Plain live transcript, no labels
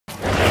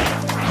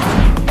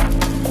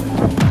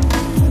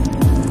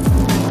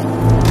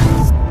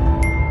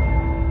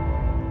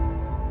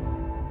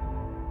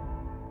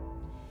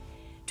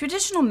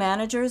Traditional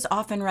managers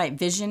often write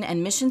vision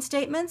and mission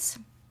statements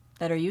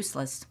that are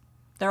useless.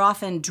 They're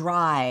often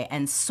dry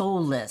and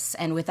soulless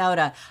and without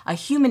a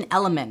human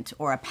element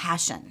or a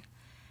passion.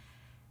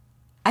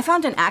 I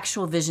found an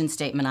actual vision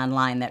statement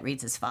online that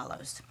reads as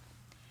follows.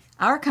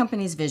 Our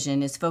company's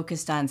vision is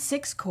focused on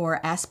 6 core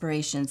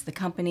aspirations the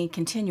company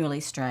continually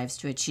strives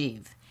to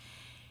achieve.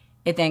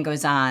 It then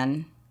goes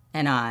on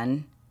and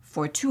on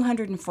for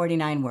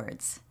 249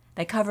 words.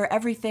 They cover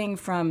everything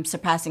from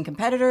surpassing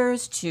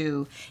competitors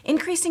to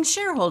increasing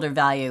shareholder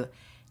value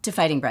to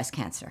fighting breast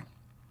cancer.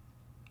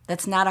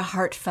 That's not a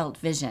heartfelt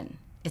vision.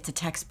 It's a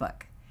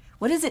textbook.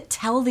 What does it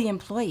tell the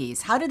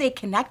employees? How do they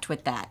connect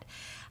with that?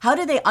 How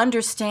do they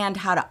understand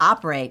how to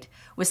operate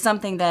with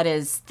something that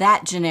is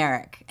that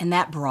generic and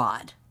that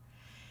broad?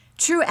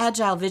 True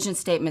Agile vision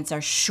statements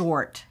are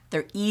short.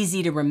 They're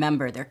easy to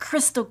remember. They're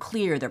crystal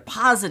clear. They're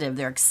positive.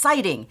 They're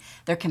exciting.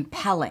 They're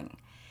compelling.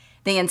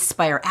 They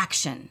inspire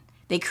action.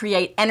 They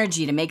create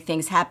energy to make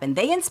things happen.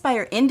 They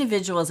inspire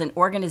individuals and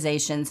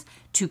organizations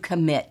to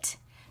commit,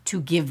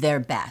 to give their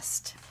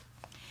best.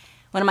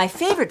 One of my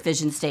favorite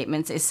vision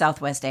statements is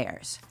Southwest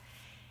Air's.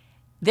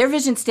 Their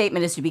vision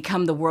statement is to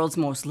become the world's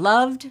most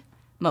loved,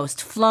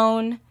 most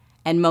flown,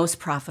 and most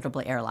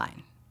profitable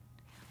airline.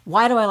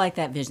 Why do I like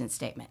that vision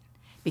statement?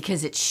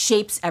 Because it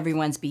shapes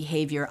everyone's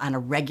behavior on a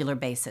regular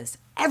basis.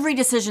 Every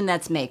decision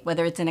that's made,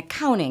 whether it's in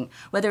accounting,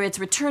 whether it's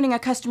returning a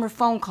customer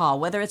phone call,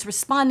 whether it's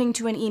responding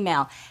to an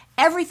email,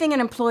 everything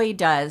an employee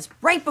does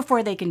right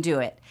before they can do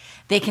it,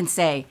 they can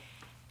say,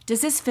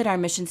 does this fit our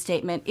mission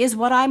statement? Is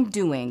what I'm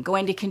doing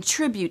going to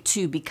contribute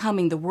to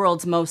becoming the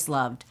world's most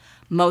loved,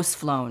 most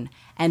flown,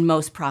 and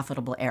most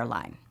profitable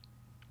airline?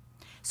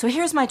 So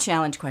here's my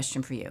challenge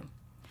question for you.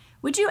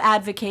 Would you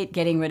advocate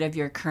getting rid of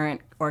your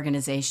current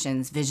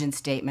organization's vision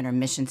statement or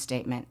mission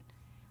statement?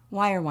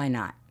 Why or why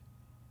not?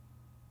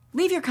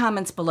 Leave your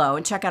comments below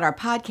and check out our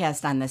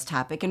podcast on this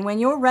topic. And when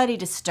you're ready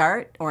to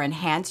start or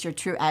enhance your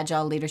true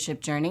Agile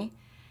leadership journey,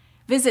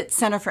 visit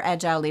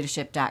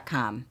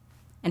centerforagileleadership.com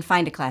and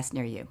find a class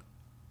near you.